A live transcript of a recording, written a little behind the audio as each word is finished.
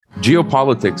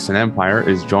Geopolitics and Empire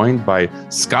is joined by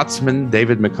Scotsman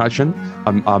David McCutcheon,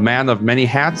 a man of many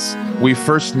hats. We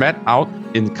first met out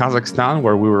in Kazakhstan,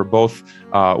 where we were both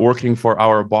working for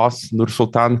our boss,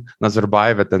 Nursultan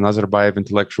Nazarbayev, at the Nazarbayev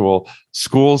Intellectual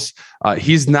Schools.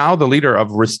 He's now the leader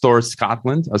of Restore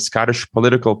Scotland, a Scottish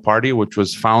political party which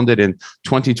was founded in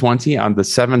 2020 on the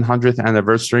 700th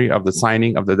anniversary of the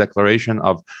signing of the Declaration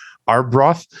of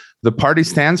Arbroath. The party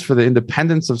stands for the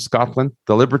independence of Scotland,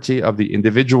 the liberty of the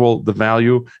individual, the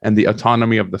value and the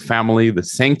autonomy of the family, the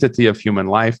sanctity of human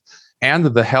life, and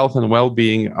the health and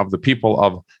well-being of the people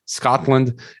of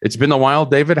Scotland. It's been a while,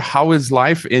 David. How is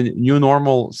life in new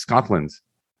normal Scotland?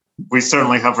 We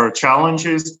certainly have our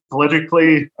challenges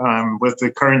politically with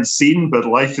the current scene, but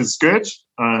life is good,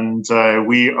 and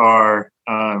we're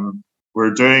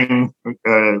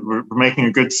making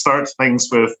a good start to things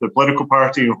with the political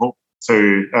party. We hope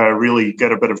to really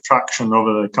get a bit of traction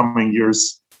over the coming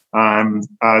years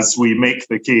as we make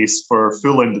the case for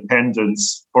full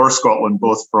independence for Scotland,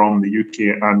 both from the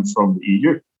UK and from the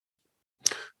EU.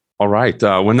 All right.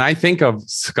 When I think of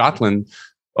Scotland,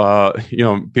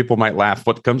 people might laugh.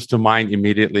 What comes to mind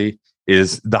immediately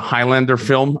is the Highlander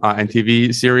film and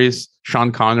TV series,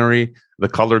 Sean Connery, The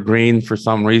Color Green for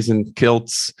some reason,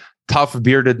 kilts, tough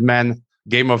bearded men,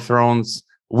 Game of Thrones,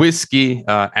 whiskey,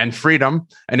 and freedom.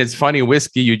 And it's funny,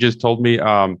 whiskey, you just told me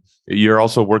you're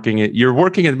also working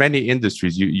in many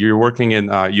industries. You're working in,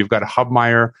 you've got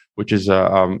Hubmeyer, which is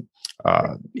a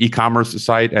e-commerce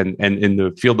site, and in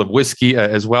the field of whiskey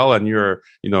as well. And you're,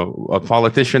 a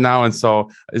politician now. And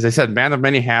so, as I said, man of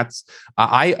many hats.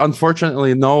 I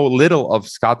unfortunately know little of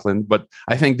Scotland, but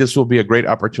I think this will be a great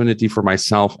opportunity for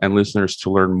myself and listeners to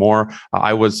learn more.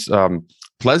 I was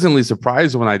pleasantly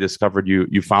surprised when I discovered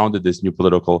you founded this new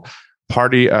political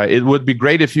party. It would be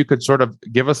great if you could sort of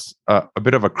give us a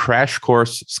bit of a crash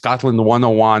course, Scotland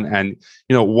 101, and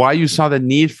why you saw the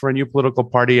need for a new political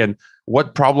party and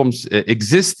what problems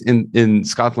exist in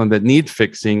Scotland that need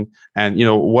fixing, and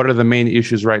what are the main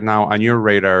issues right now on your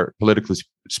radar, politically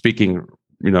speaking,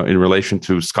 in relation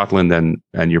to Scotland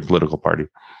and your political party.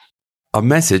 A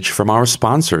message from our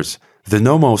sponsors. The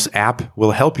Nomos app will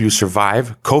help you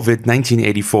survive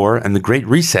COVID-1984 and the Great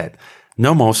Reset.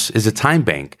 Nomos is a time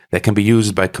bank that can be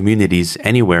used by communities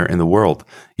anywhere in the world.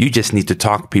 You just need to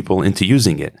talk people into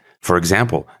using it. For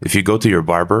example, if you go to your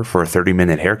barber for a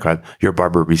 30-minute haircut, your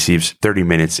barber receives 30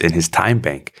 minutes in his time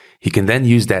bank. He can then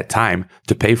use that time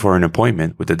to pay for an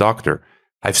appointment with the doctor.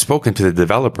 I've spoken to the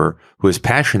developer who is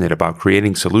passionate about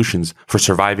creating solutions for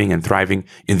surviving and thriving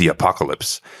in the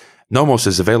apocalypse. Nomos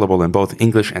is available in both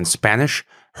English and Spanish.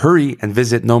 Hurry and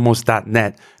visit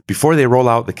nomos.net before they roll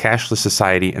out the cashless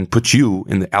society and put you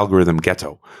in the algorithm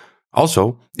ghetto.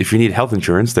 Also, if you need health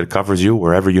insurance that covers you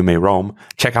wherever you may roam,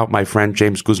 check out my friend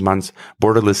James Guzman's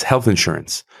Borderless Health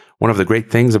Insurance. One of the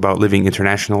great things about living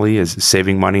internationally is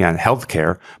saving money on health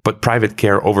care, but private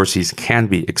care overseas can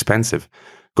be expensive.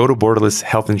 Go to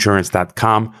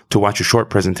borderlesshealthinsurance.com to watch a short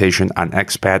presentation on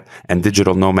expat and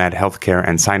digital nomad healthcare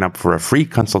and sign up for a free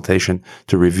consultation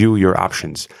to review your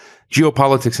options.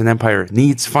 Geopolitics and Empire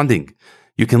needs funding.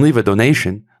 You can leave a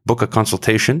donation, book a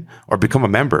consultation, or become a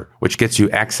member, which gets you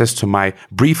access to my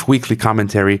brief weekly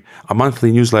commentary, a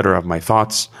monthly newsletter of my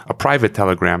thoughts, a private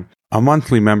telegram, a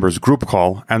monthly members group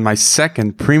call, and my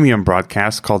second premium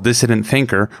broadcast called Dissident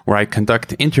Thinker, where I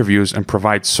conduct interviews and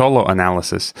provide solo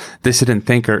analysis. Dissident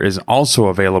Thinker is also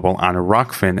available on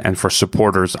Rockfin and for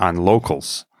supporters on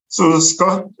Locals. So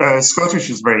Scottish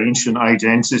is a very ancient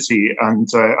identity, and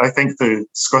I think the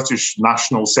Scottish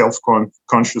national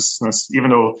self-consciousness, even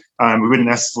though we wouldn't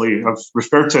necessarily have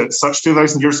referred to it as such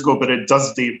 2,000 years ago, but it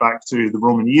does date back to the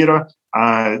Roman era.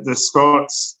 The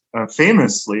Scots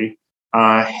famously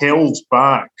held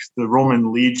back the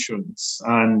Roman legions,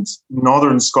 and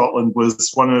northern Scotland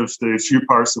was one of the few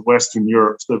parts of Western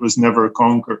Europe that was never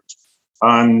conquered.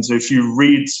 And if you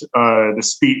read the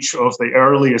speech of the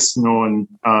earliest known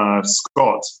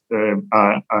Scot,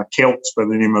 a Celt by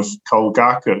the name of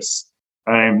Culgacus,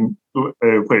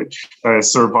 which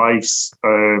survives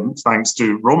thanks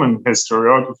to Roman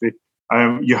historiography,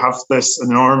 you have this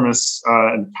enormous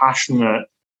and passionate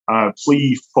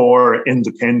plea for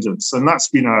independence. And that's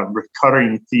been a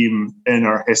recurring theme in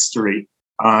our history.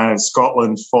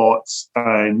 Scotland fought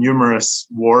numerous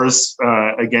wars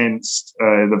against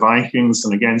the Vikings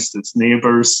and against its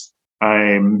neighbours.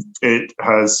 It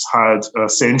has had a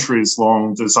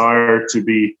centuries-long desire to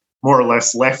be more or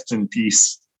less left in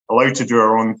peace, allowed to do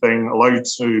our own thing, allowed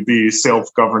to be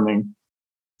self-governing.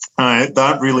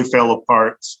 That really fell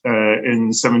apart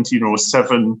in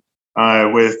 1707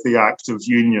 with the Act of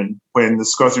Union, when the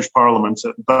Scottish Parliament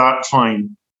at that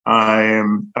time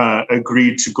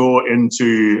agreed to go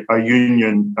into a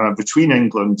union between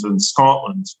England and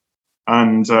Scotland.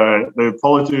 And the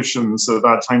politicians at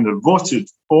that time that voted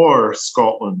for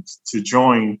Scotland to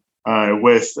join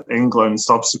with England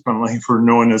subsequently were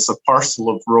known as a parcel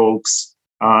of rogues.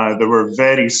 There were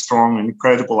very strong and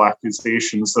credible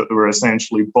accusations that they were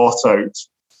essentially bought out.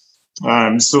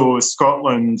 So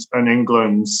Scotland and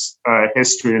England's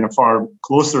history in a far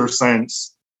closer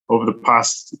sense over the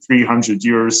past 300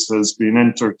 years has been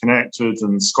interconnected,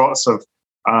 and Scots have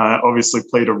obviously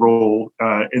played a role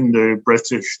in the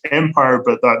British Empire,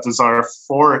 but that desire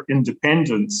for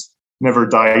independence never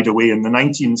died away. In the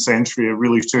 19th century, it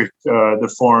really took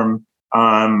the form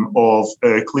of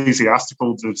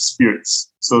ecclesiastical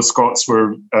disputes. So Scots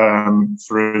were,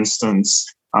 for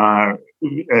instance, at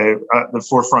the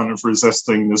forefront of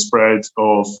resisting the spread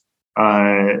of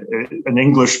an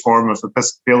English form of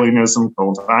Episcopalianism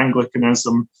called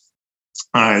Anglicanism.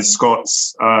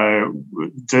 Scots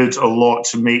did a lot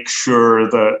to make sure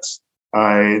that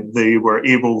they were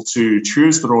able to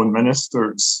choose their own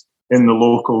ministers in the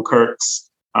local kirks,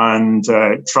 and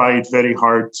tried very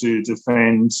hard to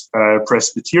defend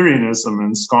Presbyterianism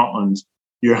in Scotland.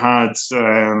 You had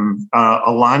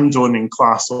a landowning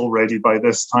class already by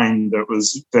this time that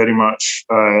was very much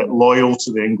loyal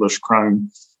to the English crown.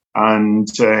 And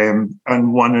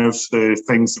one of the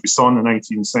things that we saw in the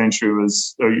 19th century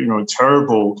was,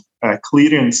 terrible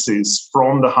clearances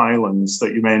from the Highlands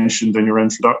that you mentioned in your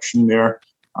introduction there.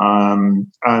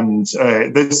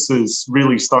 This is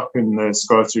really stuck in the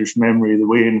Scottish memory, the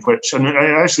way in which, and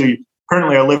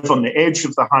currently I live on the edge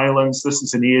of the Highlands. This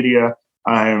is an area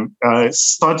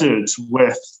studded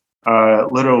with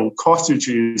little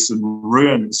cottages and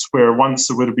ruins where once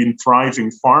there would have been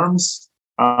thriving farms.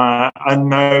 And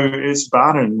now it's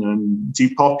barren and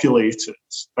depopulated.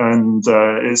 And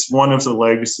it's one of the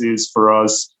legacies for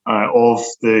us of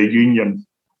the Union.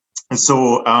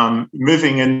 So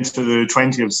moving into the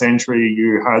 20th century,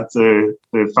 you had the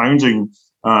founding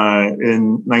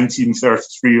in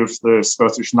 1933 of the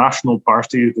Scottish National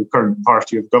Party, the current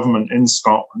party of government in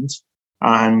Scotland.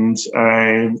 And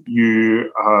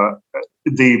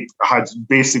they had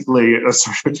basically a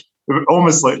sort of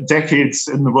almost like decades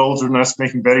in the wilderness,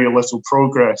 making very little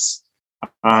progress.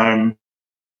 But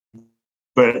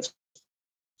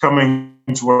coming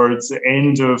towards the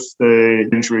end of the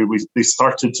century, they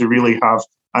started to really have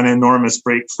an enormous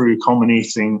breakthrough,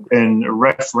 culminating in a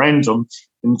referendum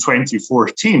in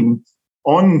 2014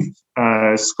 on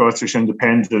Scottish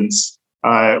independence,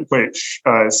 which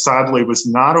sadly was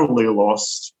narrowly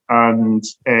lost. And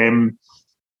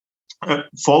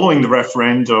following the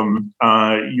referendum,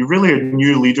 you really had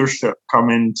new leadership come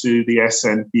into the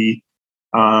SNP,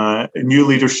 new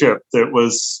leadership that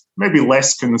was maybe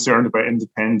less concerned about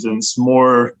independence,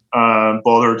 more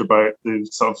bothered about the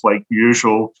sort of like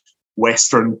usual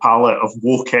Western palette of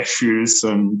woke issues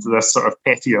and this sort of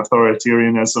petty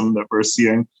authoritarianism that we're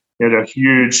seeing. You had a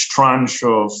huge tranche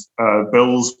of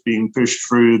bills being pushed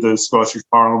through the Scottish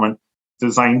Parliament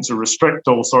designed to restrict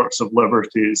all sorts of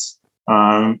liberties.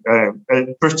 A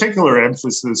particular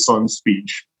emphasis on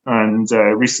speech. And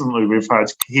recently we've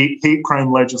had hate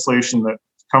crime legislation that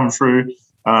come through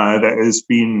that has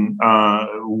been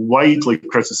widely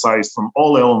criticised from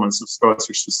all elements of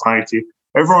Scottish society.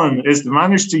 Everyone has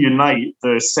managed to unite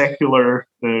the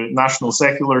National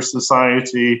Secular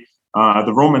Society,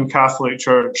 the Roman Catholic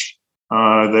Church,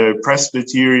 the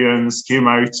Presbyterians came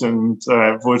out and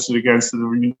voted against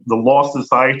the Law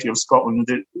Society of Scotland.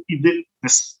 The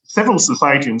civil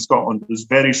society in Scotland is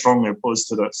very strongly opposed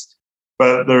to this.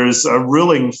 But there's a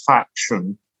ruling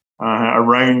faction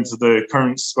around the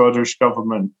current Scottish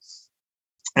government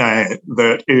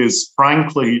that is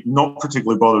frankly not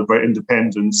particularly bothered by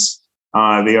independence.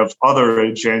 They have other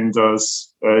agendas,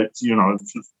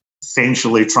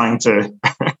 essentially trying to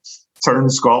turn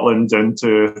Scotland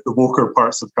into the woker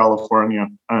parts of California.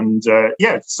 And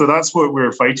so that's what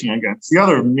we're fighting against. The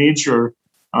other major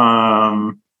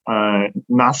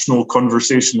national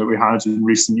conversation that we had in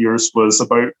recent years was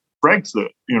about Brexit,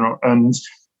 and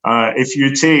if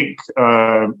you take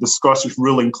the Scottish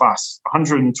ruling class,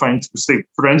 120,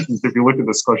 for instance, if you look at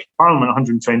the Scottish Parliament,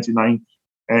 129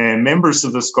 members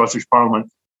of the Scottish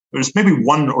Parliament, there's maybe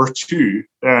one or two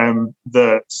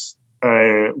that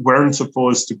weren't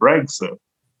opposed to Brexit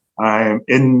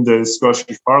in the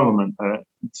Scottish Parliament.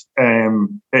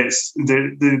 It's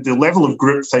the level of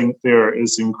groupthink there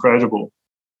is incredible.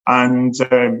 And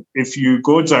if you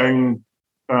go down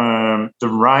the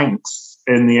ranks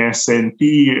in the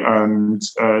SNP and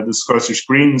the Scottish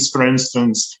Greens, for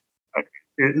instance,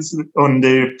 on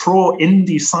the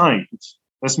pro-Indie side,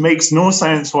 This makes no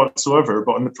sense whatsoever,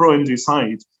 but on the pro-Indy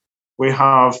side, we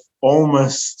have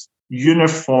almost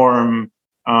uniform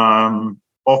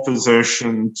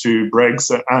opposition to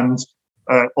Brexit and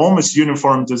almost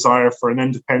uniform desire for an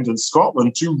independent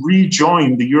Scotland to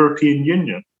rejoin the European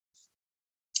Union.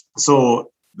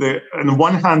 So, on the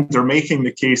one hand, they're making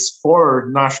the case for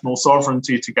national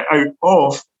sovereignty to get out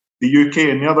of the UK.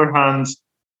 On the other hand,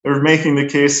 they're making the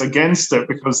case against it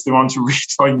because they want to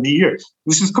rejoin the EU.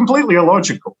 This is completely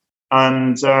illogical.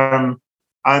 And the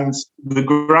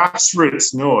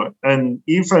grassroots know it. And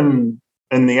even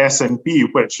in the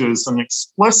SNP, which is an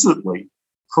explicitly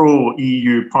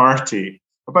pro-EU party,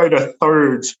 about a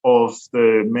third of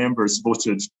the members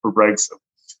voted for Brexit.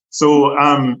 So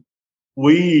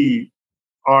we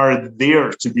are there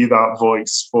to be that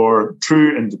voice for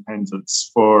true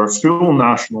independence, for full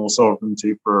national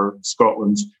sovereignty for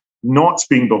Scotland, not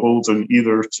being beholden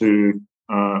either to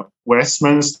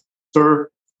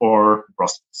Westminster or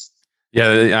Brussels.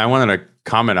 Yeah, I wanted to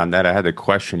comment on that. I had a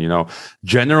question.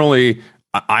 Generally,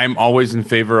 I'm always in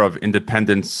favor of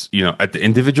independence, at the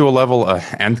individual level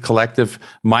and collective.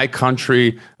 My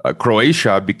country,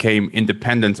 Croatia, became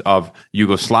independent of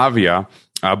Yugoslavia,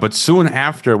 but soon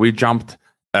after we jumped,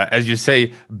 as you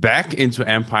say, back into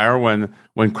empire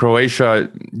when Croatia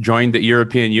joined the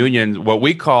European Union. What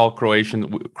we call Croatians,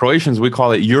 we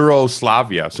call it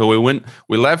Euroslavia. So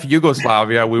we left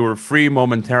Yugoslavia, we were free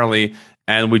momentarily,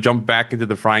 and we jumped back into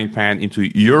the frying pan into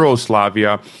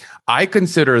Euroslavia. I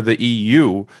consider the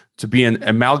EU to be an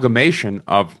amalgamation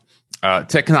of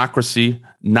technocracy,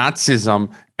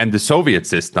 Nazism, and the Soviet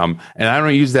system. And I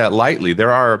don't use that lightly.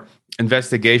 There are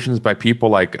investigations by people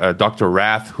like Dr.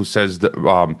 Rath, who says that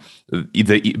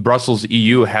the Brussels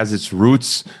EU has its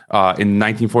roots in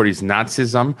 1940s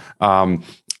Nazism.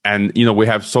 And, we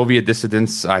have Soviet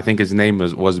dissidents. I think his name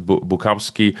was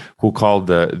Bukovsky, who called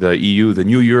the EU the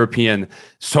new European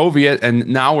Soviet. And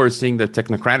now we're seeing the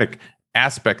technocratic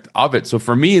aspect of it. So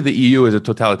for me, the EU is a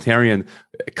totalitarian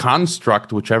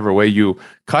construct, whichever way you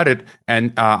cut it.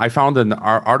 And I found an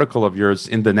article of yours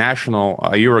in The National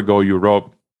a year ago. You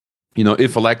wrote,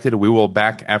 if elected, we will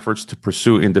back efforts to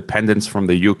pursue independence from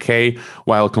the UK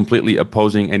while completely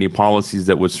opposing any policies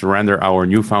that would surrender our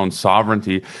newfound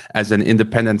sovereignty as an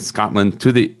independent Scotland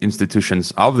to the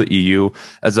institutions of the EU.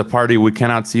 As a party, we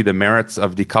cannot see the merits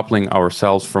of decoupling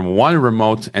ourselves from one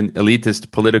remote and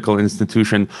elitist political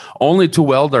institution only to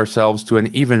weld ourselves to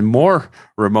an even more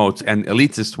remote and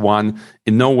elitist one.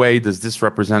 In no way does this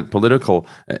represent political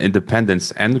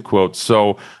independence, end quote.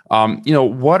 So,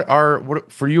 what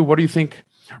for you, what do you think?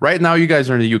 Right now, you guys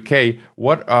are in the UK.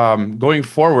 What, going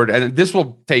forward, and this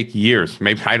will take years,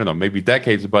 maybe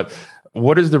decades, but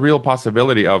what is the real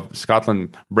possibility of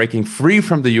Scotland breaking free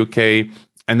from the UK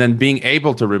and then being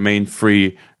able to remain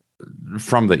free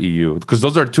from the EU? Because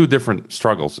those are two different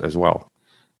struggles as well.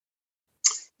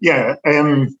 Yeah,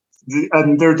 and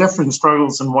there are different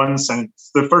struggles in one sense.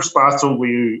 The first battle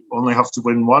we only have to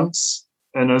win once,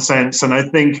 in a sense. And I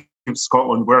think if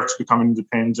Scotland were to become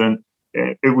independent,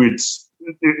 it would,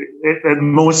 at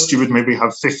most, you would maybe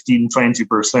have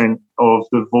 15-20% of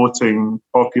the voting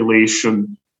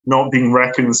population not being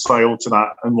reconciled to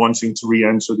that and wanting to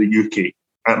re-enter the UK,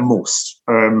 at most.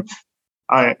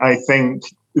 I think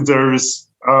there's...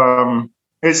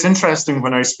 it's interesting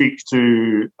when I speak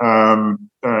to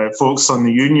folks on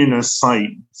the unionist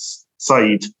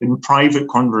side in private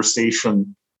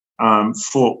conversation,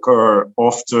 folk are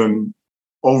often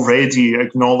already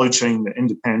acknowledging that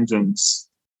independence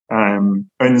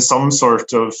in some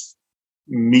sort of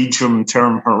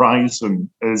medium-term horizon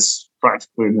is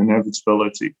practically an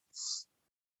inevitability.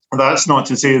 That's not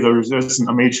to say there isn't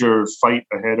a major fight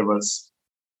ahead of us.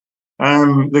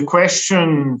 The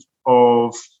question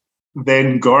of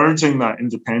then guarding that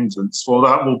independence, well,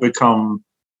 that will become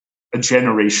a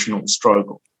generational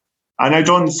struggle. And I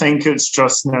don't think it's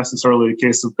just necessarily a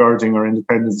case of guarding our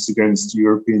independence against the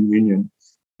European Union.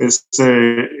 It's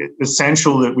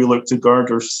essential that we look to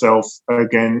guard ourselves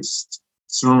against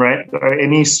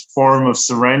any form of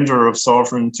surrender of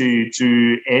sovereignty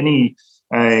to any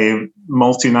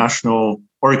multinational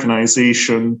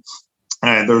organization.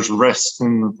 There's risk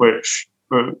in which,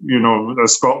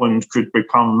 Scotland could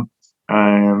become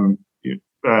a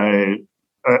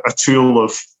tool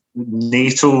of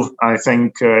NATO. I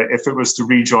think if it was to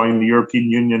rejoin the European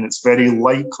Union, it's very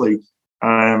likely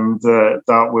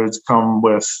that would come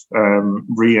with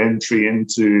re-entry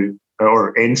into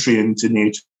or entry into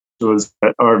NATO,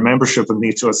 or membership of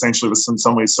NATO essentially was in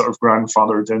some ways sort of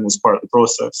grandfathered in as part of the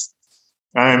process.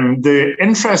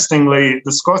 Interestingly,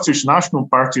 the Scottish National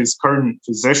Party's current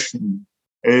position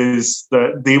is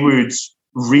that they would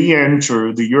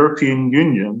re-enter the European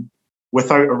Union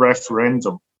without a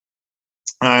referendum.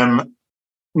 Now,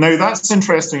 that's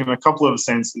interesting in a couple of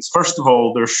senses. First of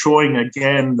all, they're showing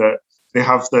again that they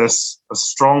have this a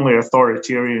strongly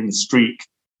authoritarian streak,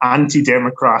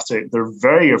 anti-democratic. They're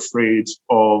very afraid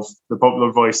of the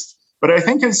popular voice. But I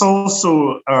think it's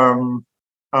also,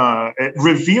 it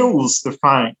reveals the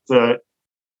fact that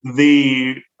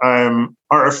they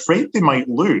are afraid they might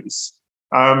lose.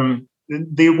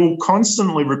 They will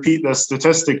constantly repeat this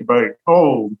statistic about,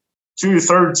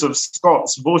 2/3 of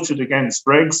Scots voted against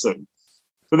Brexit.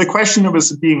 But the question that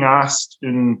was being asked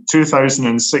in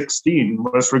 2016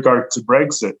 with regard to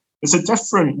Brexit is a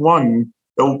different one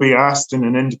that will be asked in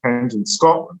an independent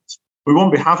Scotland. We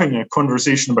won't be having a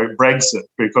conversation about Brexit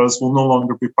because we'll no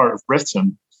longer be part of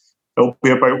Britain. It'll be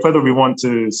about whether we want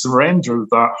to surrender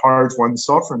that hard-won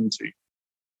sovereignty.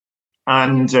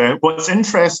 And what's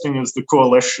interesting is the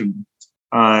coalition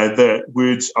that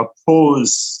would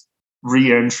oppose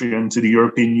re-entry into the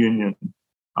European Union.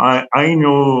 I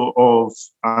know of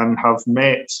and have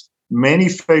met many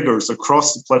figures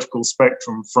across the political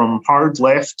spectrum, from hard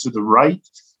left to the right,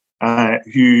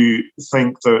 who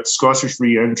think that Scottish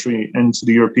re-entry into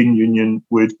the European Union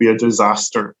would be a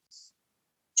disaster.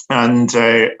 And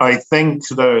I think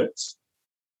that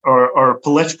our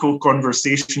political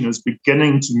conversation is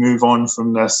beginning to move on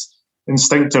from this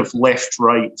instinctive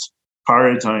left-right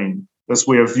paradigm, this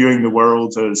way of viewing the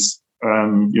world as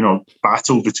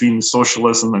battle between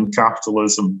socialism and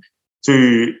capitalism,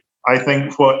 to, I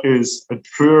think, what is a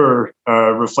truer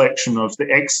reflection of the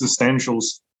existential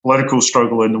political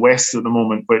struggle in the West at the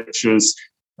moment, which is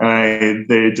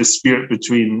the dispute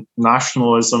between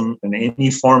nationalism and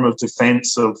any form of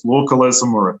defense of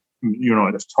localism or,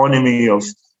 autonomy of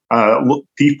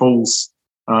people's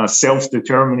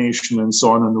self-determination and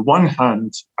so on the one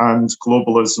hand, and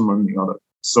globalism on the other.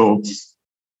 So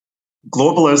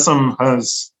globalism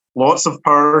has lots of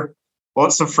power,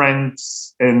 lots of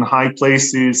friends in high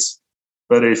places,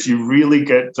 but if you really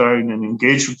get down and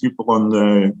engage with people on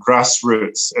the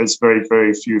grassroots, it's very,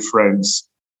 very few friends.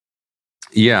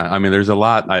 Yeah, I mean, there's a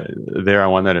lot there. I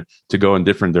wanted to go in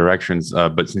different directions,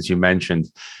 but since you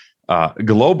mentioned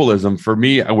globalism, for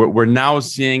me, we're now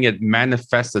seeing it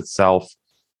manifest itself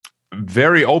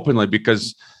very openly,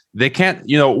 because they can't,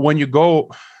 when you go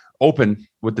open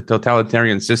with the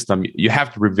totalitarian system, you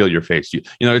have to reveal your face.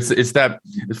 It's that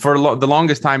for the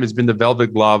longest time, it's been the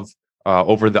velvet glove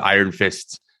over the iron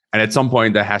fist. And at some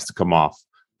point that has to come off.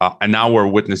 And now we're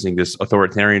witnessing this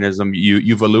authoritarianism.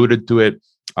 You've alluded to it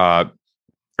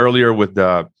earlier with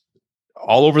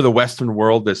all over the Western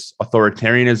world, this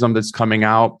authoritarianism that's coming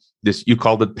out. This, you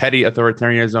called it petty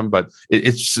authoritarianism, but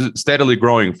it's steadily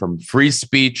growing from free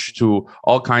speech to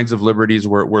all kinds of liberties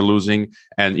we're losing.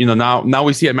 And, now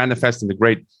we see it manifest in the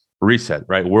Great Reset,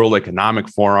 right? World Economic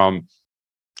Forum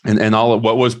and all of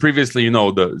what was previously,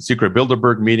 the secret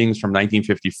Bilderberg meetings from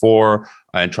 1954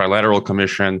 and Trilateral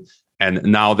Commission. And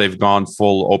now they've gone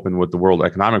full open with the World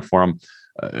Economic Forum.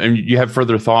 And you have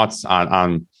further thoughts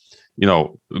on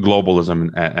globalism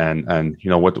and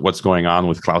what's going on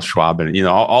with Klaus Schwab and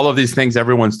all of these things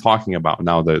everyone's talking about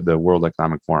now, the World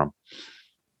Economic Forum.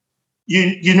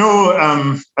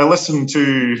 I listen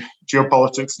to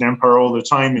Geopolitics and Empire all the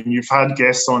time, and you've had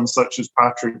guests on such as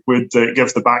Patrick Wood that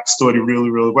give the backstory really,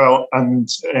 really well. And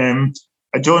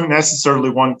I don't necessarily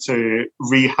want to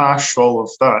rehash all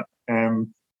of that.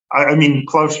 I mean,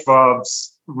 Klaus Schwab's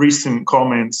recent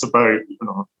comments about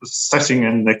sitting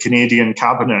in the Canadian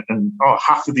cabinet and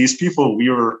half of these people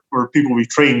were people we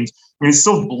trained. I mean, it's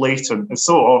so blatant, it's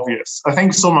so obvious. I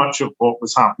think so much of what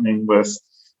was happening with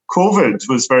COVID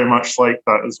was very much like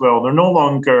that as well. They're no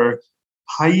longer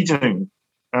hiding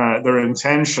their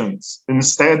intentions.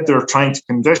 Instead, they're trying to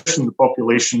condition the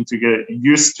population to get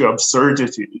used to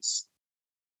absurdities.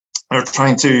 They're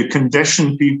trying to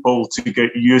condition people to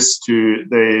get used to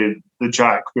the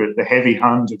jackboot, the heavy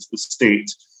hand of the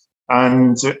state.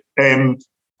 And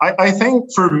I think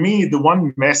for me, the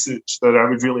one message that I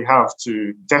would really have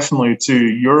to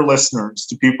your listeners,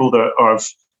 to people that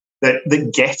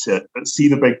get it, that see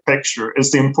the big picture,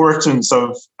 is the importance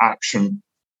of action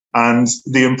and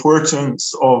the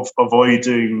importance of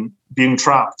avoiding being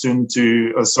trapped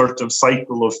into a sort of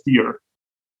cycle of fear.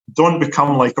 Don't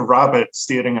become like a rabbit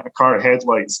staring at a car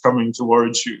headlights coming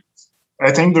towards you.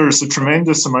 I think there's a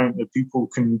tremendous amount that people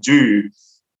can do,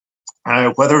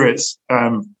 whether it's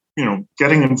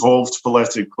getting involved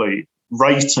politically,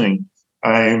 writing,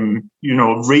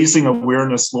 raising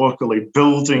awareness locally,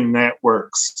 building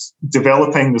networks,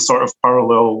 developing the sort of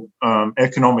parallel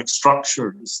economic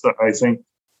structures that I think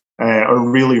are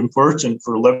really important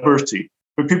for liberty.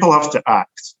 But people have to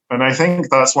act. And I think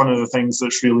that's one of the things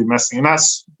that's really missing. And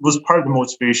was part of the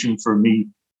motivation for me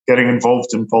getting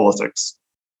involved in politics.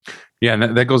 Yeah,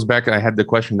 and that goes back. I had the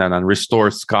question then on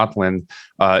Restore Scotland.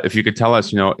 If you could tell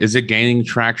us, is it gaining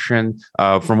traction?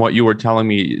 From what you were telling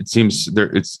me, it seems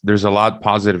there's a lot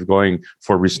positive going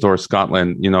for Restore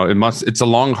Scotland. It's a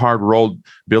long, hard road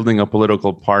building a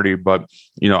political party, but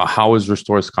how is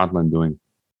Restore Scotland doing?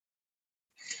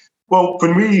 Well,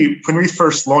 when we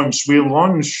first launched,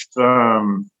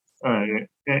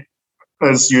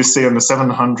 as you say, on the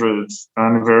 700th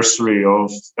anniversary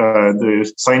of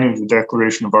the signing of the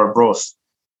Declaration of Arbroath.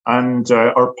 And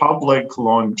our public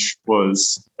launch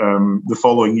was the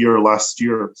following year, last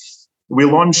year. We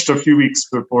launched a few weeks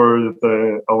before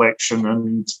the election,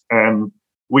 and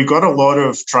we got a lot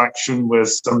of traction with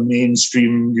some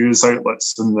mainstream news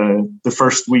outlets in the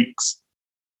first weeks.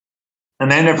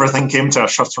 And then everything came to a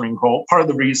shuddering halt. Part of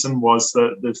the reason was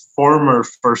that the former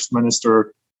First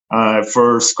Minister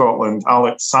for Scotland,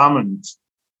 Alex Salmond,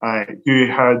 who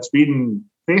had been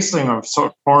facing a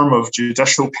sort of form of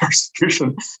judicial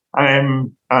persecution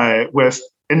with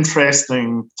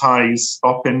interesting ties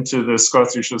up into the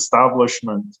Scottish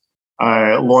establishment,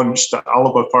 launched the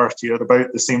Alba Party at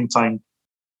about the same time.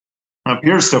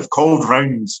 Appears to have called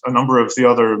round a number of the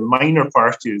other minor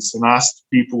parties and asked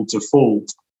people to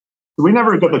fold. So we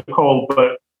never got the call,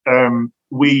 but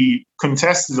we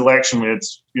contested the election. We had,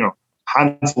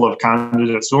 handful of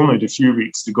candidates, only a few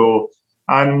weeks to go.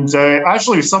 And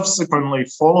actually, subsequently,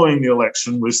 following the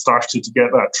election, we started to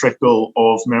get that trickle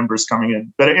of members coming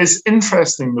in. But it is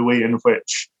interesting the way in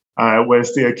which,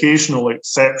 with the occasional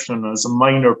exception as a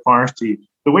minor party,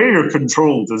 the way you're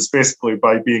controlled is basically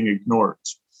by being ignored.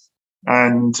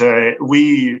 And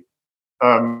we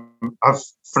have,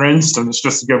 for instance,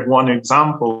 just to give one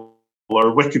example,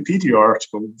 our Wikipedia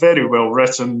article, very well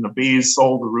written, obeys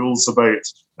all the rules about,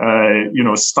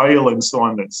 style and so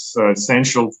on. It's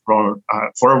essential for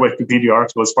a Wikipedia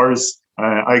article. As far as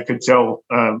I could tell,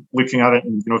 looking at it,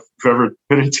 and whoever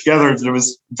put it together, there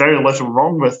was very little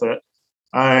wrong with it.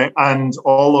 And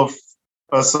all of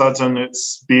a sudden,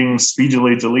 it's being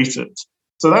speedily deleted.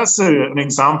 So that's an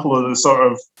example of the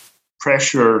sort of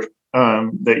pressure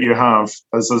that you have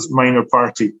as a minor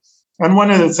party. And one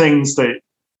of the things that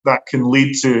can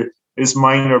lead to is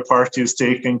minor parties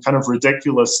taking kind of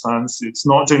ridiculous stances,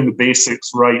 not doing the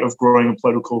basics right of growing a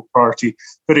political party,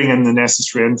 putting in the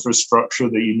necessary infrastructure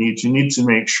that you need. You need to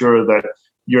make sure that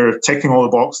you're ticking all the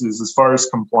boxes as far as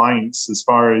compliance, as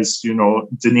far as,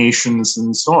 donations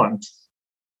and so on.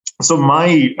 So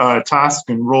my task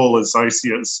and role, as I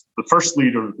see it, as the first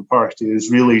leader of the party, is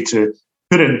really to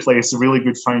put in place a really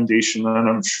good foundation. And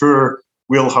I'm sure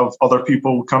we'll have other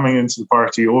people coming into the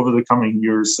party over the coming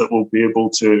years that will be able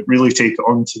to really take it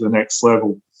on to the next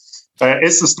level.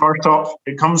 It's a startup.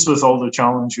 It comes with all the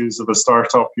challenges of a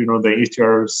startup, the 8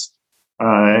 hours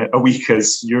a week,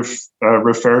 as you've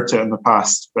referred to in the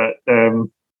past. But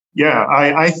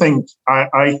I think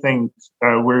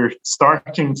we're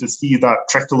starting to see that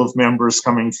trickle of members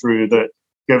coming through that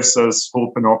gives us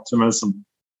hope and optimism.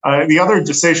 The other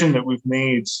decision that we've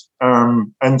made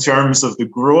in terms of the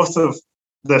growth of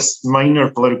this minor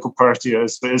political party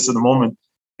as it is at the moment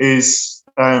is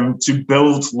to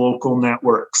build local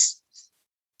networks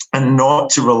and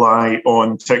not to rely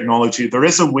on technology. There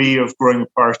is a way of growing a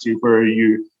party where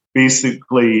you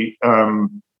basically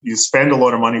you spend a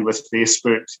lot of money with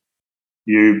Facebook,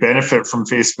 you benefit from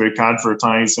Facebook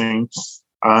advertising,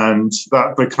 and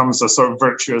that becomes a sort of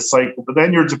virtuous cycle. But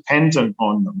then you're dependent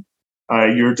on them.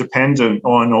 You're dependent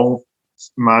on all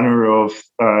manner of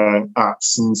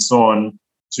apps and so on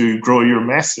to grow your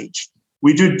message.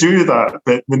 We do that,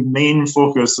 but the main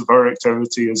focus of our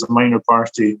activity as a minor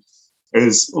party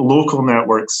is local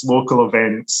networks, local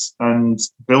events, and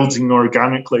building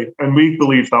organically. And we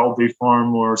believe that will be far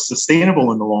more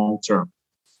sustainable in the long term.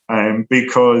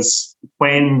 Because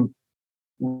when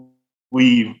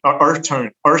our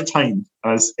time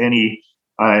as any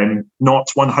not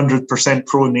 100%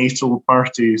 pro-NATO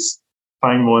parties,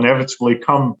 time will inevitably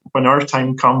come. When our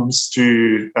time comes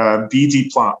to be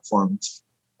deplatformed,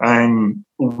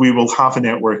 we will have a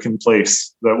network in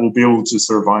place that will be able to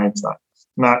survive that.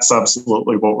 And that's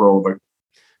absolutely what we're all about.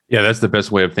 Yeah, that's the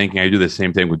best way of thinking. I do the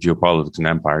same thing with geopolitics and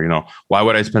empire. Why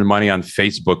would I spend money on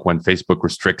Facebook when Facebook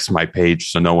restricts my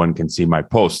page so no one can see my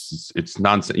posts? It's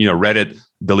nonsense. Reddit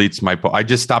deletes my post. I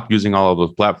just stopped using all of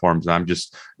those platforms. And I'm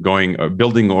just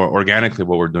building organically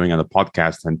what we're doing on the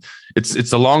podcast. And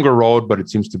it's a longer road, but it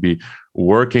seems to be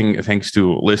working thanks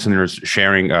to listeners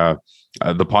sharing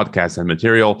the podcast and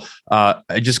material.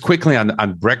 Just quickly on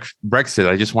Brexit,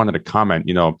 I just wanted to comment.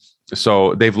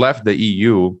 So they've left the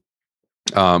EU.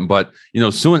 But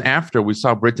soon after, we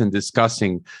saw Britain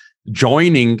discussing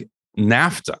joining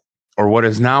NAFTA, or what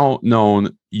is now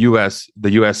known the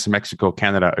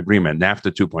U.S.-Mexico-Canada Agreement,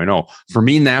 NAFTA 2.0. For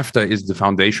me, NAFTA is the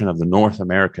foundation of the North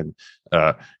American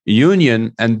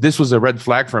Union, and this was a red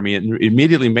flag for me. It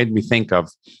immediately made me think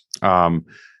of, the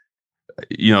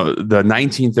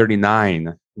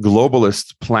 1939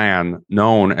 globalist plan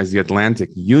known as the Atlantic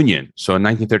Union. So in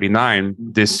 1939,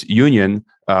 this union,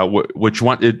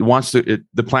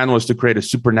 the plan was to create a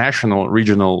supranational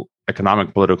regional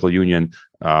economic political union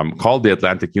called the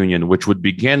Atlantic Union, which would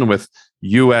begin with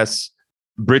U.S.,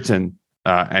 Britain,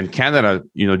 and Canada,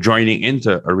 joining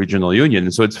into a regional union.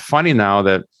 And so it's funny now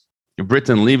that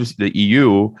Britain leaves the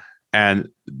EU, and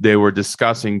they were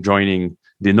discussing joining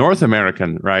the North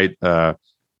American,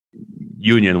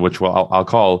 union, which I'll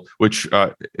call, which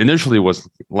initially was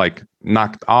like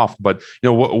knocked off. But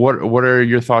what are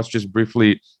your thoughts, just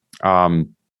briefly,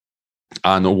 on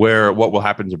what will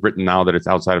happen to Britain now that it's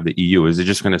outside of the EU? Is it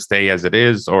just going to stay as it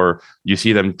is, or you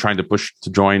see them trying to push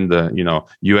to join the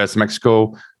U.S.,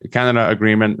 Mexico, Canada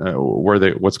agreement?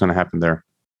 What's going to happen there?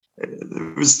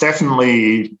 It was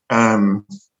definitely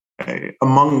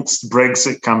amongst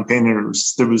Brexit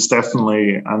campaigners, there was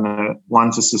definitely an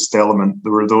Atlanticist element.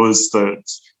 There were those that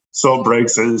saw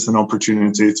Brexit as an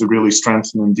opportunity to really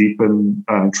strengthen and deepen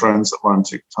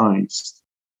transatlantic ties,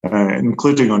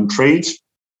 including on trade.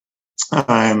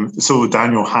 So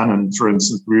Daniel Hannan, for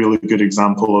instance, really good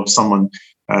example of someone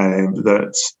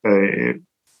that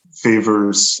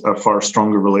favours a far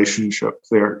stronger relationship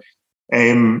there.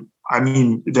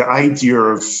 The idea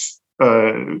of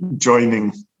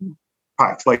joining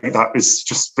pact like that is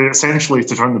just essentially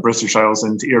to turn the British Isles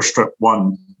into Airstrip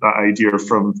 1, that idea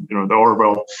from the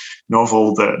Orwell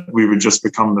novel, that we would just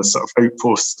become this sort of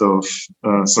outpost of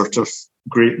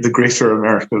the greater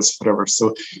Americas forever.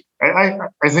 So I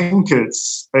think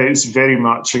it's very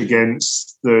much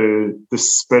against the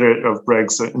spirit of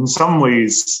Brexit. In some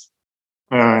ways,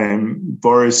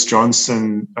 Boris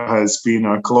Johnson has been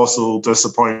a colossal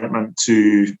disappointment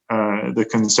to the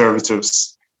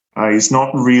Conservatives. He's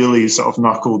not really sort of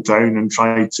knuckled down and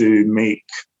tried to make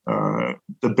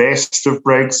the best of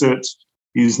Brexit.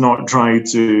 He's not tried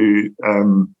to,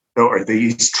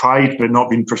 he's tried but not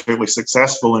been particularly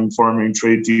successful in forming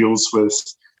trade deals with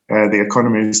the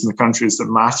economies and the countries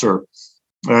that matter.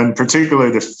 And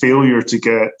particularly the failure to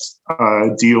get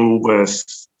a deal with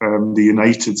the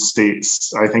United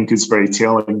States, I think, is very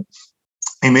telling.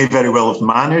 He may very well have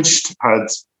managed had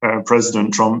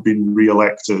President Trump been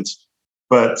re-elected,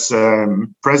 but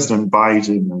President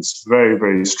Biden is very,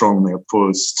 very strongly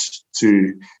opposed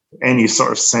to any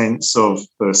sort of sense of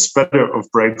the spirit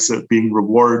of Brexit being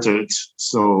rewarded.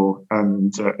 So,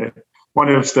 and one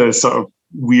of the sort of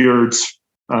weird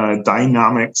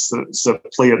dynamics that's at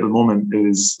play at the moment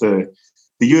is the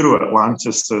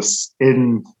Euro-Atlanticists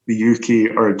in the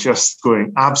UK are just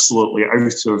going absolutely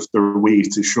out of their way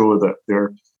to show that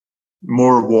they're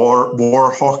more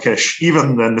war hawkish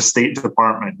even than the State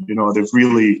Department.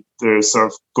 They're sort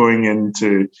of going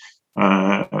into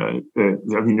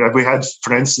we had,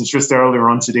 for instance, just earlier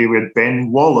on today, we had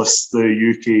Ben Wallace, the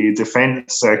UK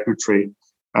Defence Secretary,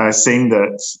 saying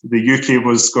that the UK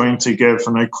was going to give,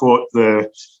 and I quote,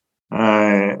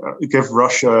 give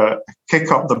Russia a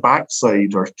kick up the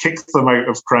backside or kick them out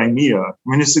of Crimea. I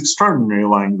mean, it's extraordinary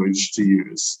language to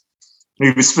use.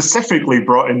 He was specifically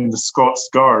brought in the Scots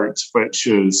Guard, which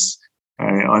is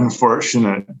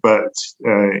unfortunate, but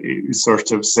he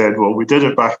sort of said, well, we did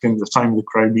it back in the time of the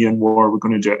Crimean War, we're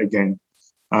going to do it again.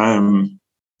 And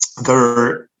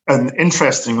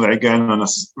interestingly, again,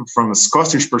 from a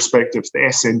Scottish perspective, the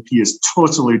SNP is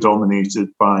totally dominated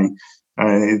by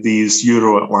these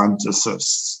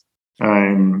Euro-Atlanticists.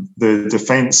 The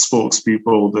defence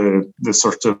spokespeople, the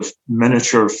sort of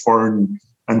miniature foreign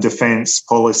and defence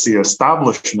policy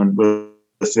establishment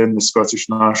within the Scottish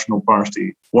National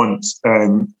Party want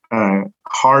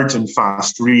hard and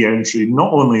fast re-entry,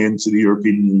 not only into the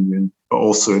European Union, but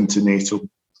also into NATO.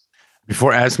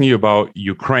 Before asking you about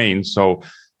Ukraine, so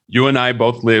you and I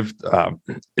both lived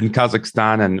in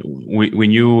Kazakhstan, and we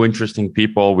knew interesting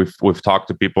people. We've talked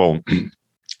to people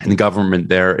in government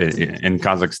there in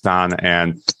Kazakhstan,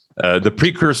 and the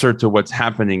precursor to what's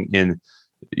happening in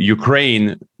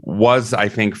Ukraine was, I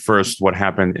think, first what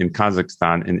happened in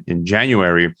Kazakhstan in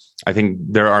January. I think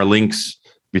there are links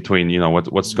between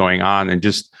what's going on, and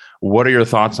just what are your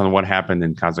thoughts on what happened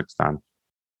in Kazakhstan?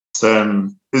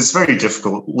 It's very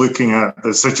difficult looking at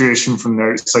the situation from the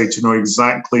outside to know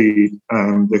exactly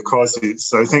the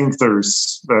causes. I think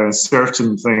there's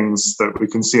certain things that we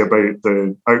can see about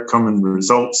the outcome and the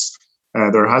results.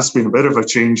 There has been a bit of a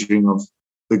changing of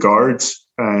the Guard.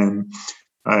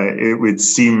 It would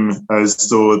seem as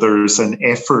though there's an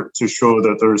effort to show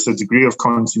that there's a degree of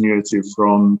continuity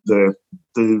from the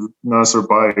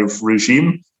Nazarbayev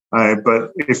regime.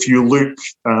 But if you look,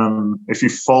 if you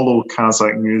follow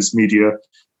Kazakh news media,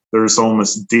 there's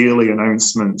almost daily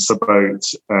announcements about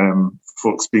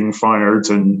folks being fired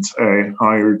and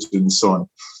hired and so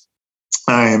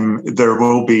on. There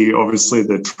will be obviously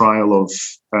the trial of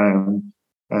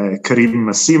Karim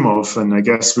Masimov, and I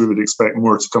guess we would expect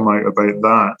more to come out about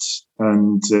that.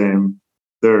 And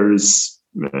there's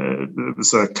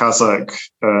a Kazakh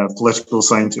political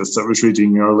scientist I was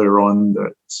reading earlier on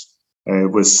that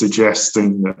was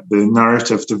suggesting that the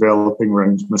narrative developing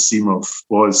around Masimov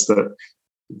was that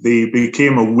they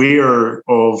became aware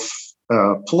of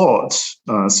a plot,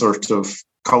 a sort of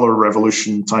color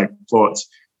revolution type plot,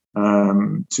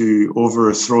 to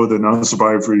overthrow the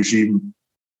Nazarbayev regime.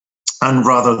 And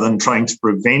rather than trying to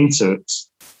prevent it,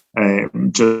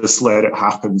 just let it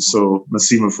happen. So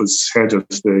Masimov was head of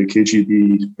the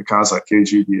KGB, the Kazakh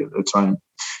KGB at the time.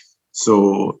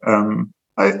 So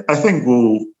I think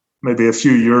we'll, maybe a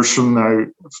few years from now,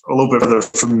 a little bit further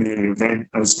from the event,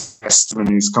 as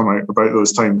testimonies come out about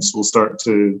those times, we'll start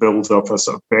to build up a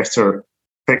sort of better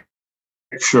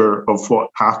picture of what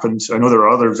happened. I know there are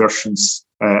other versions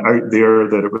out there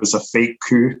that it was a fake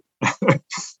coup.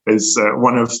 Is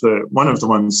one of the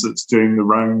ones that's doing the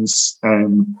rounds.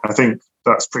 I think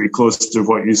that's pretty close to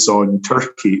what you saw in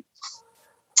Turkey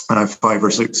 5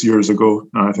 or 6 years ago.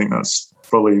 And I think that's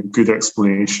probably a good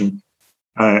explanation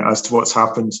as to what's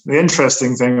happened. The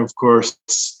interesting thing, of course,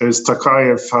 is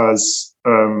Tokayev has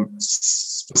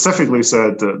specifically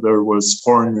said that there was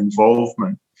foreign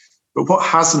involvement. But what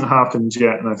hasn't happened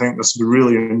yet, and I think this will be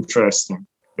really interesting,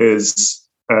 is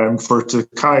for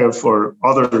Tokayev or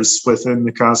others within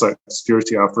the Kazakh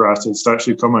security apparatus to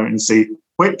actually come out and say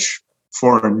which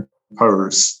foreign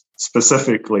powers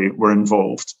specifically were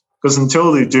involved. Because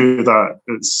until they do that,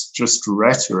 it's just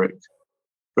rhetoric.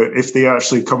 But if they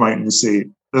actually come out and say,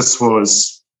 this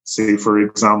was, say, for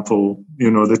example,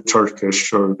 the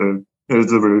Turkish or the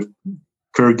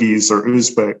Kyrgyz or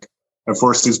Uzbek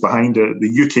forces behind it,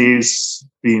 the UK's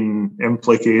been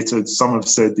implicated, some have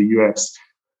said the US.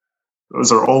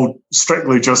 Those are all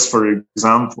strictly just for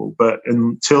example, but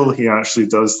until he actually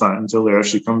does that, until he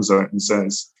actually comes out and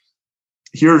says,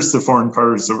 here's the foreign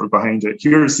powers that were behind it,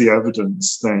 here's the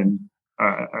evidence, then,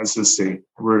 as I say,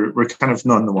 we're kind of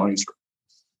none the wiser.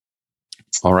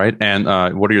 All right. And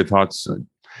what are your thoughts?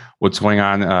 What's going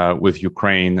on with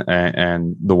Ukraine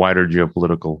and the wider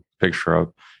geopolitical picture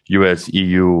of US,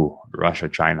 EU, Russia,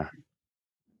 China?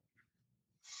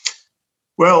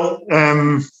 Well,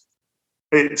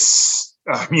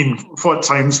 what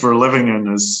times we're living in,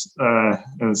 as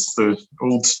the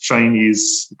old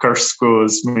Chinese curse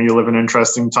goes, may you live in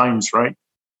interesting times, right?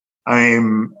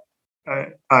 I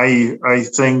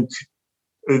think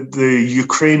the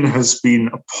Ukraine has been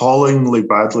appallingly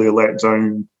badly let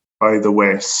down by the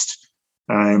West.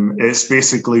 It's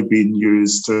basically been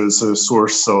used as a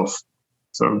source of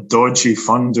sort of dodgy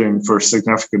funding for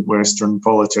significant Western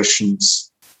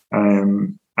politicians,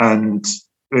 and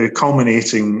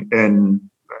culminating in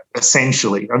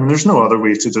essentially, there's no other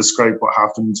way to describe what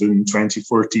happened in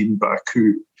 2014 but a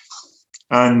coup.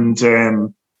 And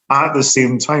at the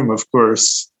same time, of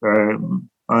course, I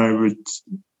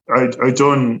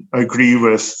don't agree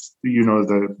with,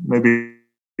 the maybe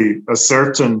a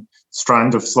certain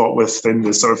strand of thought within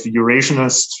the sort of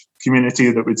Eurasianist community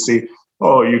that would say,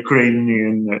 oh,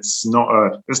 Ukrainian, it's not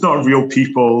a real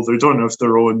people. They don't have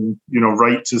their own,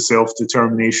 right to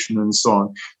self-determination and so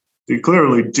on. They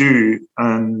clearly do,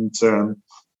 and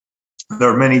there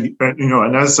are many,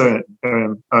 and as a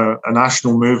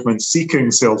national movement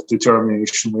seeking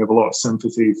self-determination, we have a lot of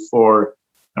sympathy for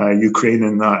Ukraine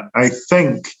in that. I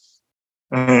think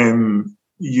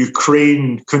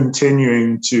Ukraine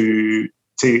continuing to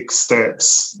take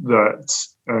steps that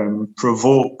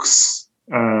provokes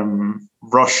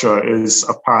Russia is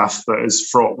a path that is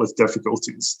fraught with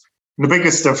difficulties. And the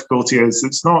biggest difficulty is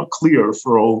it's not clear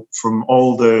from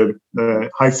all the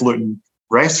highfalutin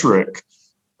rhetoric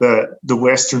that the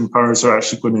Western powers are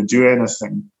actually going to do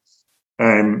anything.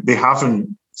 They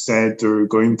haven't said they're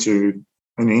going to,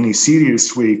 in any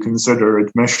serious way, consider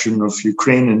admission of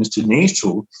Ukraine into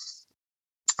NATO.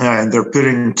 And they're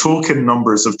putting token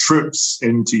numbers of troops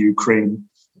into Ukraine.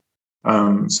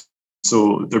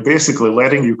 So they're basically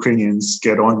letting Ukrainians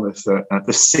get on with it. At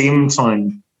the same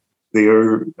time, they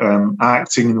are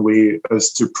acting in a way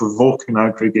as to provoke and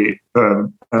aggregate,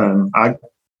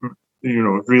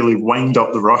 really wind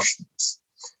up the Russians.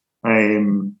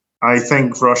 I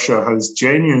think Russia has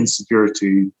genuine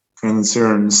security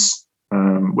concerns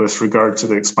with regard to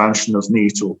the expansion of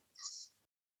NATO.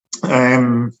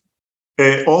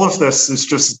 All of this is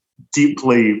just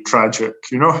deeply tragic.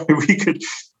 We could,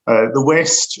 the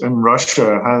West and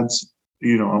Russia had,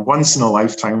 a once in a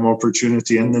lifetime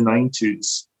opportunity in the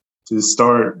 90s to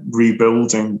start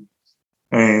rebuilding.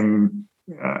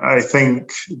 I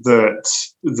think that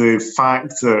the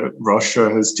fact that Russia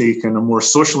has taken a more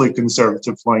socially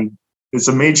conservative line is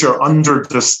a major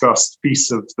under-discussed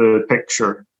piece of the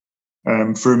picture.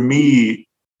 For me,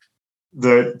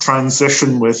 the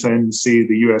transition within, say,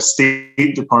 the US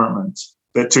State Department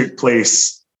that took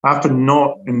place happened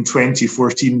not in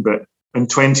 2014, but in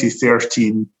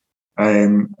 2013,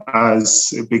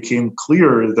 as it became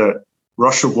clear that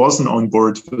Russia wasn't on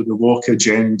board with the woke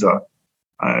agenda.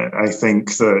 I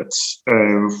think that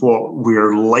what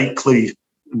we're likely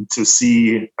to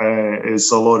see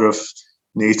is a lot of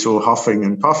NATO huffing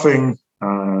and puffing,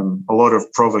 a lot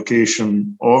of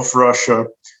provocation of Russia,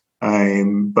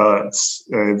 but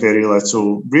very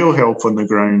little real help on the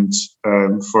ground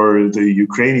for the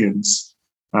Ukrainians.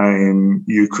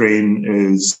 Ukraine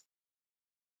is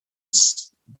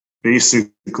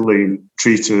basically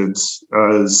treated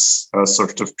as a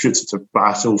sort of putative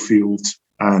battlefield,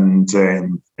 and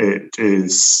it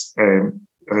is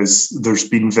there's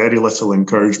been very little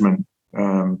encouragement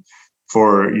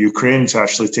for Ukraine to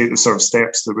actually take the sort of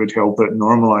steps that would help it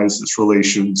normalize its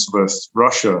relations with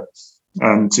Russia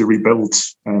and to rebuild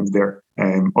there.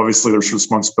 Obviously, there's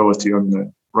responsibility on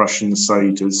the Russian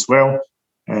side as well.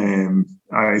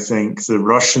 I think the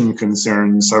Russian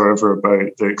concerns, however,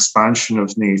 about the expansion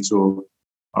of NATO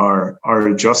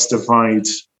are justified.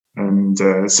 And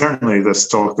certainly this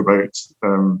talk about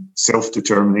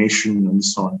self-determination and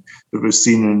so on that we've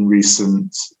seen in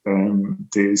recent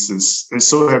days is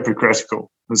so hypocritical.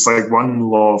 It's like one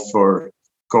law for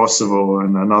Kosovo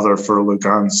and another for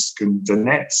Lugansk and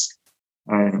Donetsk.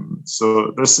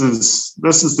 So this is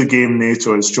the game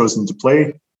NATO has chosen to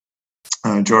play.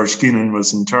 George Kennan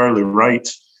was entirely right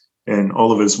in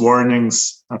all of his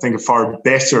warnings. I think a far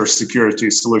better security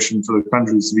solution for the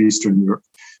countries of Eastern Europe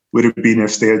would have been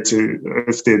if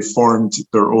they had formed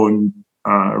their own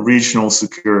regional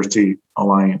security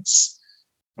alliance.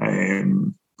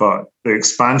 But the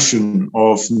expansion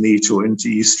of NATO into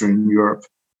Eastern Europe,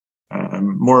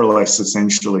 more or less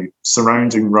essentially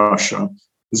surrounding Russia,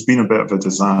 has been a bit of a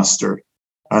disaster.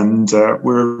 And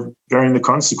we're bearing the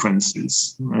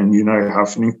consequences. And you now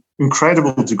have an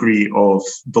incredible degree of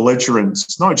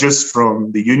belligerence, not just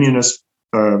from the unionist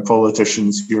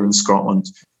politicians here in Scotland,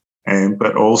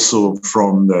 but also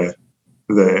from the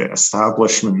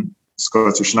establishment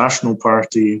Scottish National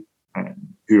Party,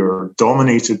 who are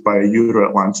dominated by a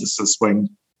Euro-Atlanticist wing.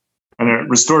 And at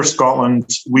Restore Scotland,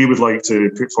 we would like to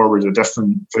put forward a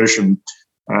different vision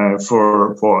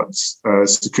for what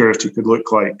security could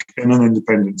look like in an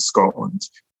independent Scotland.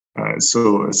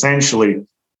 So essentially,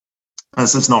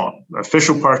 this is not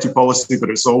official party policy, but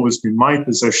it's always been my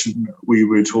position. We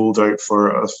would hold out for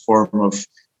a form of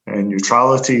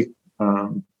neutrality,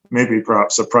 maybe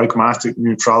perhaps a pragmatic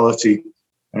neutrality,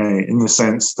 in the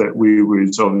sense that we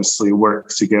would obviously work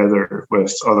together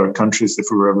with other countries if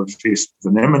we were ever faced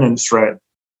with an imminent threat.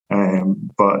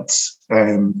 But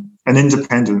an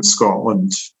independent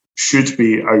Scotland should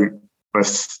be out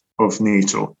of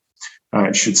NATO.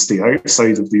 It should stay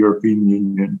outside of the European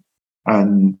Union,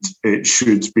 and it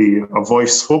should be a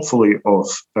voice, hopefully, of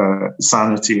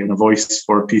sanity and a voice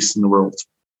for peace in the world.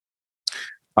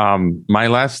 My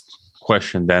last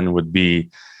question then would be,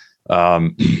 I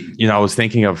was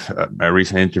thinking of a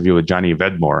recent interview with Johnny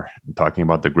Vedmore talking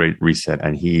about the Great Reset,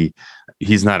 and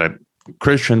he's not a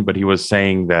Christian, but he was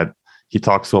saying that he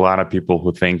talks to a lot of people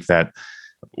who think that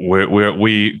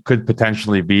we could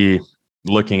potentially be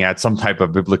looking at some type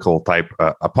of biblical type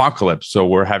apocalypse. So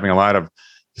we're having a lot of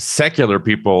secular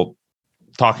people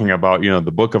talking about,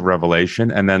 the book of Revelation.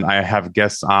 And then I have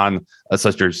guests on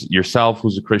such as yourself,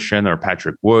 who's a Christian, or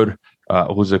Patrick Wood,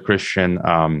 who's a Christian,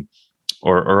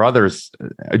 or others,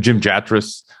 Jim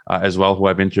Jatras as well, who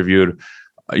I've interviewed.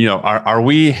 Are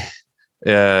we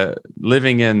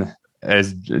living in,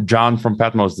 as John from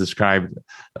Patmos described,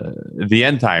 the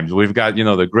end times? We've got,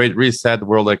 the Great Reset,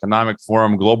 World Economic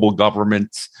Forum, global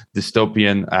government,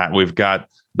 dystopian. We've got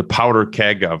the powder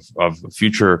keg of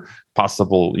future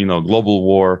possible, global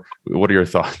war. What are your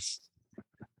thoughts?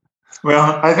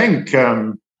 Well, I think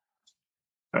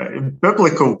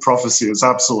biblical prophecy is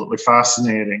absolutely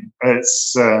fascinating.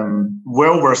 It's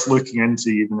well worth looking into,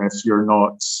 even if you're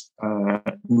not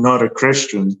a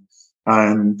Christian.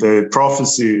 And the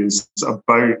prophecy is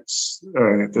about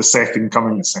the second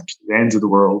coming, essentially, the end of the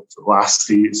world, the last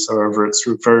days, however it's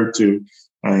referred to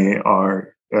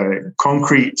are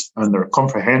concrete, and they're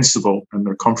comprehensible, and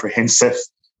they're comprehensive,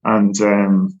 and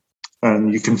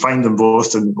you can find them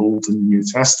both in the Old and New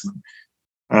Testament.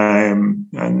 And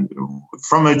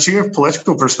from a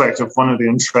geopolitical perspective, one of the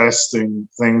interesting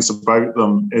things about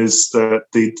them is that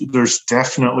there's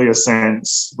definitely a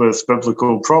sense with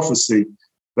biblical prophecy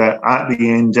that at the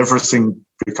end, everything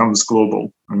becomes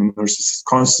global. I mean, there's this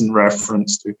constant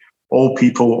reference to all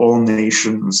people, all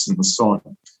nations, and so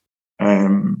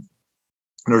on.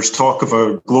 There's talk of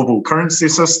a global currency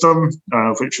system,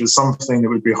 which is something that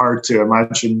would be hard to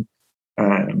imagine,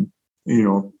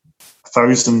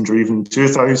 1,000 or even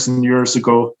 2,000 years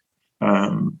ago.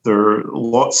 There are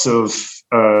lots of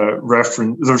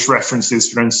there's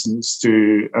references, for instance,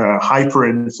 to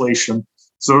hyperinflation.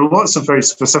 So there are lots of very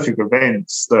specific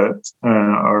events that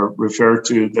are referred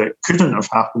to that couldn't have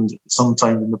happened at some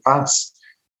time in the past,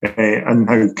 and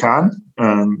now can.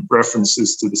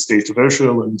 References to the state of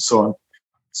Israel and so on.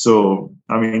 So,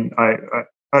 I mean,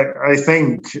 I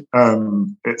think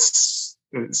it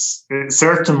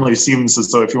certainly seems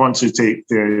as though, if you want to take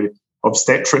the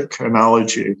obstetric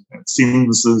analogy, it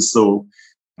seems as though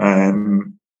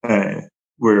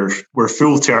we're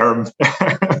full term.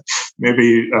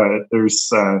 Maybe there's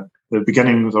the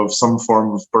beginnings of some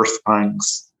form of birth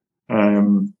pangs.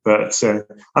 But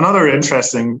another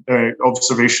interesting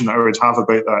observation I would have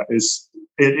about that is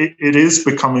it is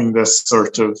becoming this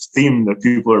sort of theme that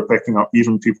people are picking up,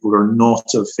 even people who are not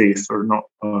of faith or not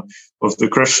of the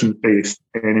Christian faith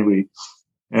anyway.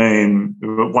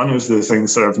 But one of the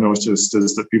things that I've noticed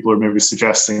is that people are maybe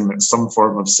suggesting that some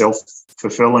form of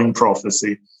self-fulfilling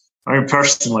prophecy. I mean,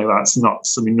 personally, that's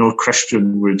nuts. I mean, no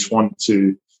Christian would want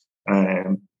to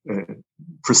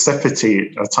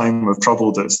precipitate a time of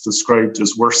trouble that's described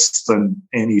as worse than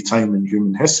any time in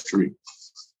human history.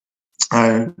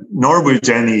 Nor would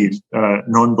any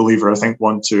non-believer, I think,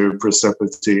 want to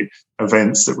precipitate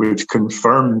events that would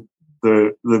confirm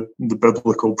the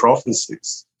biblical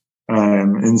prophecies.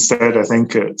 Instead, I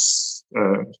think it's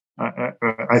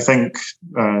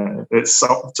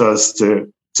up to us to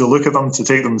look at them, to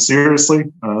take them seriously,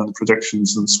 the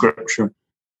predictions in Scripture,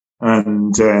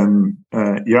 and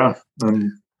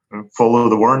follow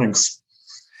the warnings.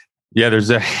 Yeah, there's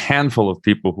a handful of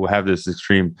people who have this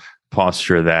extreme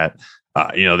posture that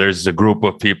there's a group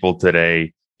of people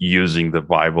today using the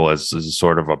Bible as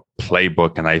sort of a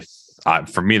playbook, and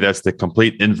for me, that's the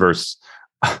complete inverse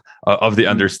of the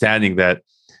understanding that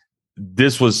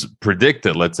this was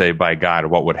predicted, let's say, by God,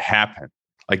 what would happen.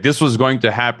 Like, this was going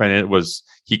to happen.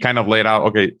 He kind of laid out,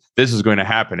 okay, this is going to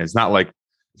happen. It's not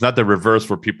the reverse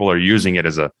where people are using it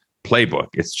as a playbook.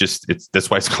 That's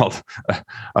why it's called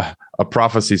a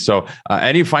prophecy. So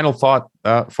any final thought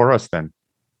for us then?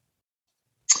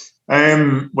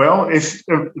 Well, if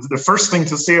the first thing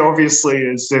to say, obviously,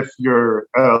 is if you're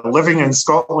living in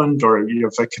Scotland or you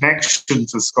have a connection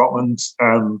to Scotland,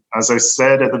 as I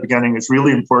said at the beginning, it's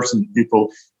really important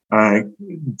people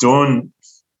don't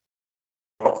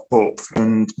hope.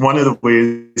 And one of the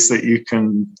ways that you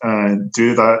can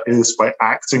do that is by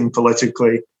acting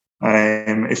politically.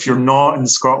 If you're not in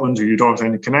Scotland or you don't have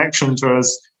any connection to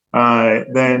us,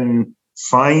 then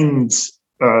find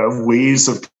ways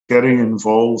of getting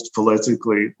involved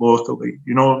politically, locally.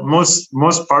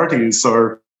 Most parties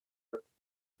are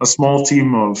a small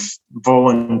team of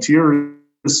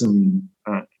volunteers and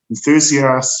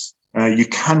enthusiasts. You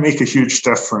can make a huge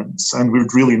difference, and we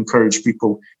would really encourage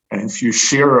people, if you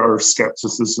share our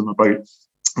skepticism about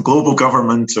global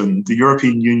government and the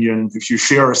European Union, if you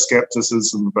share our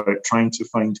skepticism about trying to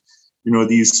find,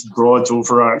 these broad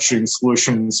overarching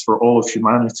solutions for all of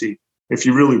humanity, if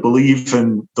you really believe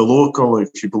in the local,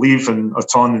 if you believe in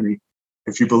autonomy,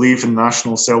 if you believe in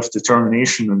national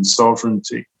self-determination and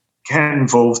sovereignty, get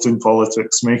involved in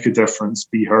politics, make a difference,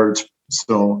 be heard.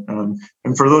 So,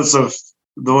 and for those of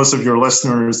your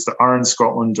listeners that are in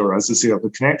Scotland, or as I say, have a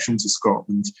connection to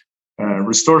Scotland,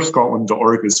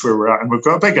 RestoreScotland.org is where we're at. And we've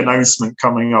got a big announcement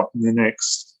coming up in the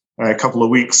next couple of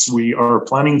weeks. We are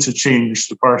planning to change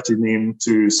the party name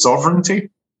to Sovereignty.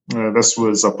 This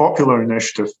was a popular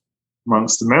initiative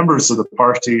amongst the members of the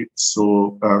party.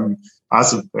 So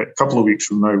as of a couple of weeks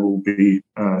from now, will be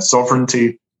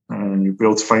Sovereignty, and you'll be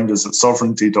able to find us at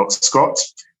sovereignty.scot.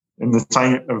 For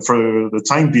the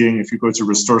time being, if you go to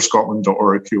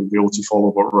RestoreScotland.org, you'll be able to follow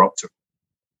what we're up to.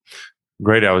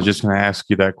 Great. I was just going to ask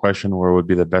you that question: where would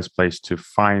be the best place to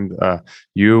find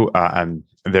you? And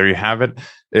there you have it.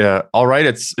 All right.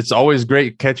 It's always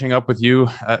great catching up with you,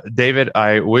 David.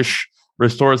 I wish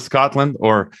Restore Scotland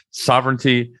or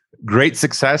Sovereignty great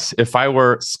success. If I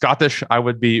were Scottish, I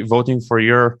would be voting for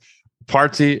your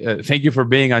party. Thank you for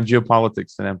being on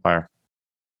Geopolitics and Empire.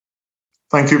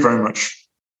 Thank you very much.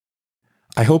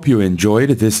 I hope you enjoyed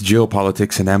this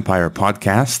Geopolitics and Empire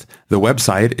podcast. The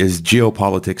website is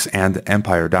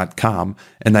geopoliticsandempire.com,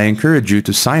 and I encourage you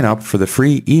to sign up for the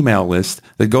free email list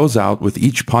that goes out with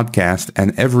each podcast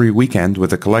and every weekend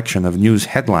with a collection of news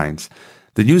headlines.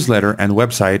 The newsletter and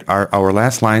website are our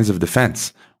last lines of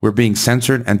defense. We're being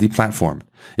censored and deplatformed.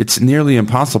 It's nearly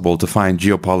impossible to find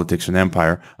Geopolitics and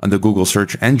Empire on the Google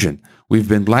search engine. We've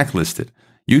been blacklisted.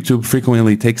 YouTube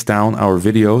frequently takes down our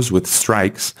videos with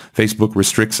strikes. Facebook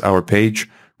restricts our page.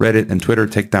 Reddit and Twitter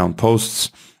take down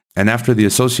posts. And after the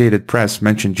Associated Press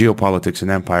mentioned Geopolitics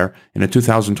and Empire in a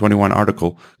 2021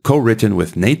 article co-written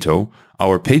with NATO,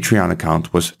 our Patreon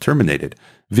account was terminated.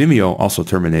 Vimeo also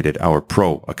terminated our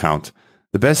Pro account.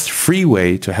 The best free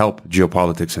way to help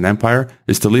Geopolitics and Empire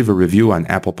is to leave a review on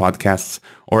Apple Podcasts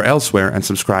or elsewhere and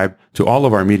subscribe to all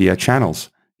of our media channels.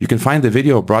 You can find the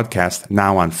video broadcast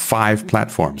now on 5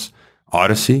 platforms: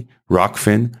 Odyssey,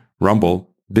 Rockfin, Rumble,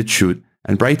 BitChute,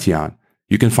 and Brighteon.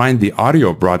 You can find the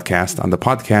audio broadcast on the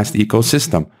podcast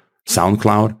ecosystem: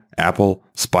 SoundCloud, Apple,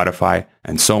 Spotify,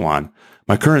 and so on.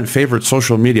 My current favorite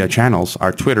social media channels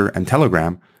are Twitter and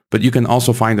Telegram, but you can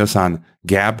also find us on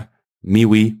Gab,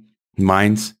 MeWe,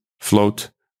 Minds,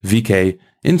 Float, VK,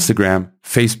 Instagram,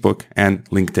 Facebook, and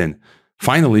LinkedIn.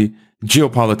 Finally,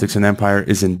 Geopolitics and Empire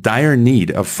is in dire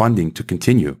need of funding to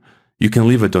continue. You can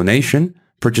leave a donation,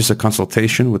 purchase a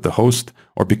consultation with the host,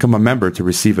 or become a member to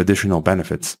receive additional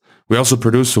benefits. We also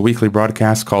produce a weekly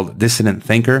broadcast called Dissident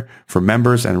Thinker for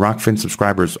members and Rockfin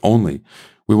subscribers only.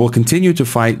 We will continue to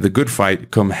fight the good fight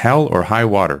come hell or high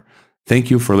water. Thank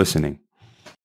you for listening.